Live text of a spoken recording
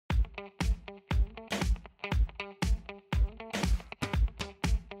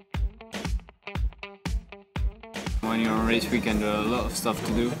when you're on race weekend, there are a lot of stuff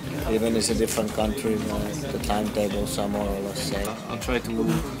to do. Even it's a different country, the timetables are more or less same. I'll try to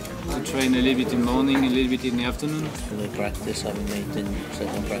train a little bit in the morning, a little bit in the afternoon. We practice, have a meeting,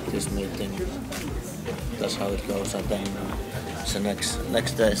 second practice meeting. That's how it goes, and then the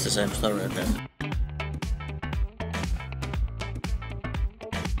next day is the same story again.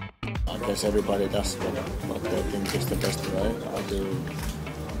 I guess everybody does what they think is the best way. I do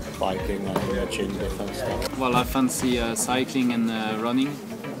biking and watching different stuff. Well, I fancy cycling and running,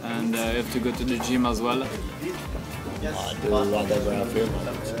 and I have to go to the gym as well. I do whatever I feel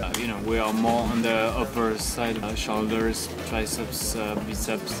like. You know, we are more on the upper side, shoulders, triceps,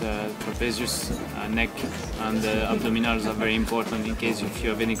 biceps, trapezius, neck, and abdominals are very important in case if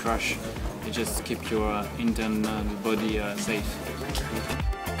you have any crash. You just keep your internal body safe.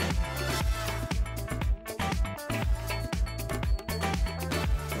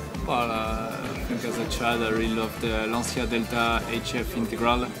 Well, I think as a child I really loved the Lancia Delta HF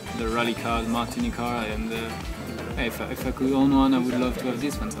Integral, the rally car, the Martini car, and if I could own one, I would love to have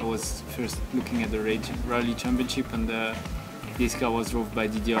this one. So I was first looking at the Rally Championship, and this car was drove by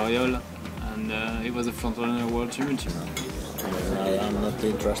Didier Auriol, and it was a front-runner World Championship. I'm not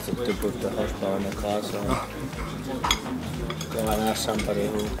interested to put the horsepower in the car, so go and ask somebody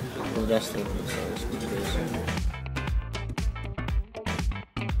who does it.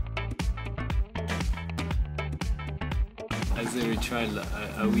 As every child,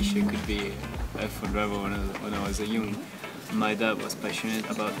 I wish I could be a F1 driver when I was young. My dad was passionate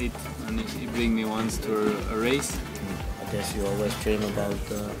about it, and he bring me once to a race. I guess you always dream about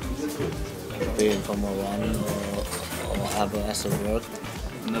being Formula 1 or have it as a work.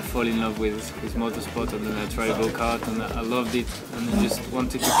 And I fall in love with motorsport, and then I tried go-kart, and I loved it, and I just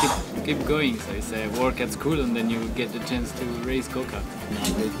wanted to keep going. So I say work at school, and then you get the chance to race go-kart. I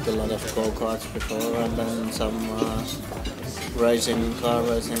did a lot of go-karts before, and then some car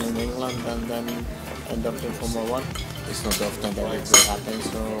racing in England, and then end up in Formula 1. It's not often that it will happen,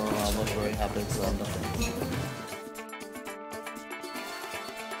 so I was very happy to end up.